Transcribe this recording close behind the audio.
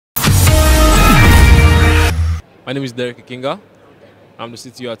My name is Derek Ikinga. I'm the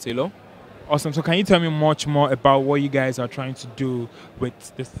CTO at Taeillo. Awesome. So can you tell me much more about what you guys are trying to do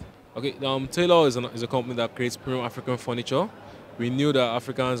with this? Okay, Taeillo is a company that creates premium African furniture. We knew that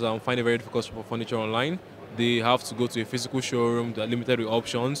Africans find it very difficult to shop for furniture online. They have to go to a physical showroom that are limited with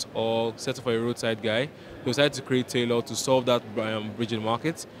options or settle for a roadside guy. We decided to create Taeillo to solve that bridge in the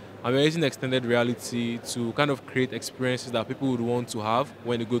market. And we're using extended reality to kind of create experiences that people would want to have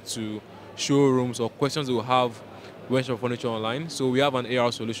when they go to showrooms or questions they will have when shop furniture online. So we have an AR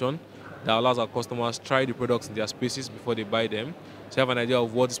solution that allows our customers try the products in their spaces before they buy them. So you have an idea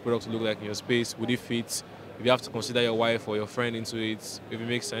of what this product will look like in your space. Would it fit? If you have to consider your wife or your friend into it, if it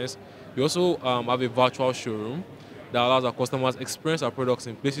makes sense. We also have a virtual showroom that allows our customers experience our products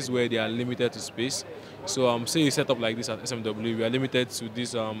in places where they are limited to space. So say you set up like this at SMW, we are limited to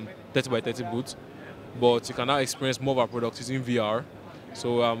this 30 by 30 booth, but you can now experience more of our products using VR.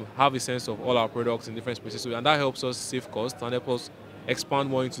 So have a sense of all our products in different spaces, and that helps us save costs and help us expand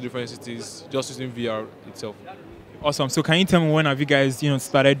more into different cities just using VR itself. Awesome. So can you tell me when have you guys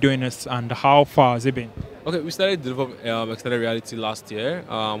started doing this and how far has it been? Okay, we started developing extended reality last year,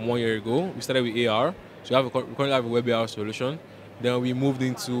 1 year ago. We started with AR, so we currently have a web AR solution. Then we moved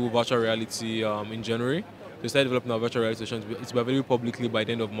into virtual reality in January. We started developing our virtual reality solution. It's available publicly by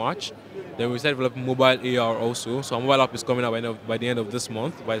the end of March. Then we started developing mobile AR also. So our mobile app is coming out by the end of this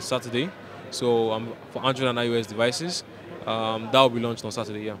month, by Saturday. So for Android and iOS devices, that will be launched on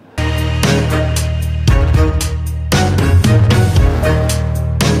Saturday. Yeah.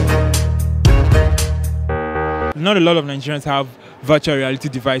 Not a lot of Nigerians have virtual reality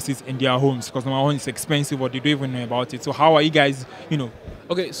devices in their homes because number one, it's expensive or they don't even know about it. So how are you guys,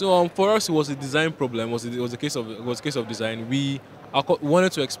 Okay, so for us, it was a design problem. It was a case of design. We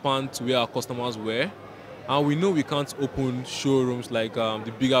wanted to expand to where our customers were, and we know we can't open showrooms like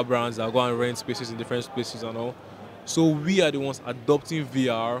the bigger brands that go and rent spaces in different places and all. So we are the ones adopting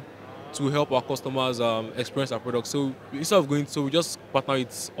VR to help our customers experience our products. So instead of we just partner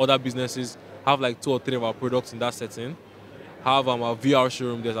with other businesses, have like 2 or 3 of our products in that setting, have our VR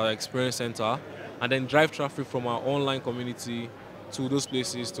showroom, there's our experience center, and then drive traffic from our online community to those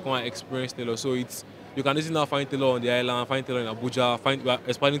places to come and experience Taeillo. So you can easily now find Taeillo on the island, find Taeillo in Abuja, we are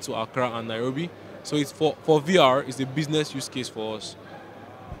expanding to Accra and Nairobi. So it's for VR, it's a business use case for us.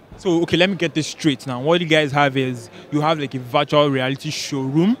 So, okay, let me get this straight now. What you guys have is you have like a virtual reality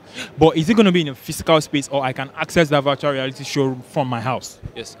showroom, but is it going to be in a physical space or I can access that virtual reality showroom from my house?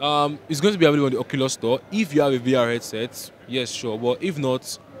 Yes, it's going to be available on the Oculus store. If you have a VR headset, yes, sure. But if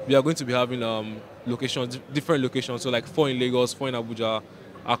not, we are going to be having different locations. So like 4 in Lagos, 4 in Abuja,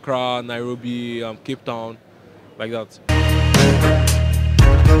 Accra, Nairobi, Cape Town, like that.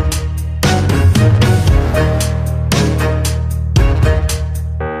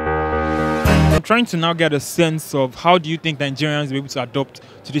 I'm trying to now get a sense of how do you think Nigerians will be able to adopt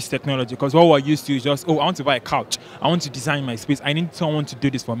to this technology? Because what we're used to is just, I want to buy a couch. I want to design my space. I need someone to do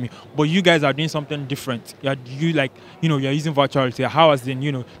this for me. But you guys are doing something different. You're using virtual reality. How has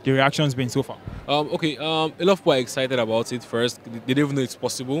the reactions been so far? Okay, a lot of people are excited about it first. They don't even know it's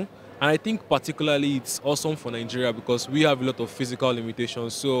possible. And I think particularly it's awesome for Nigeria because we have a lot of physical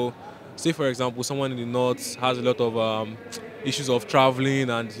limitations. So say, for example, someone in the north has a lot of issues of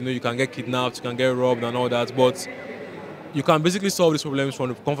traveling and you can get kidnapped, you can get robbed and all that, but you can basically solve these problems from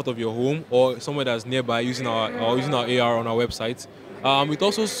the comfort of your home or somewhere that's nearby using our AR on our website. It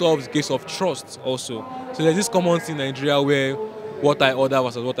also solves the case of trust also. So there's this common thing in Nigeria where what I order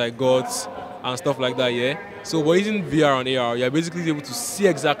versus what I got and stuff like that, yeah. So by using VR and AR, you're basically able to see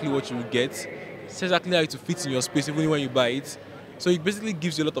exactly what you will get, see exactly how it will fit in your space even when you buy it. So it basically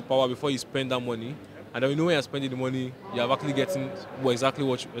gives you a lot of power before you spend that money. And then when you're spending the money, you're actually getting exactly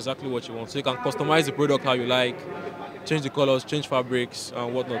what you want. So you can customize the product how you like, change the colors, change fabrics,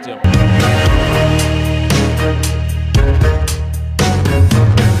 and whatnot. Yeah.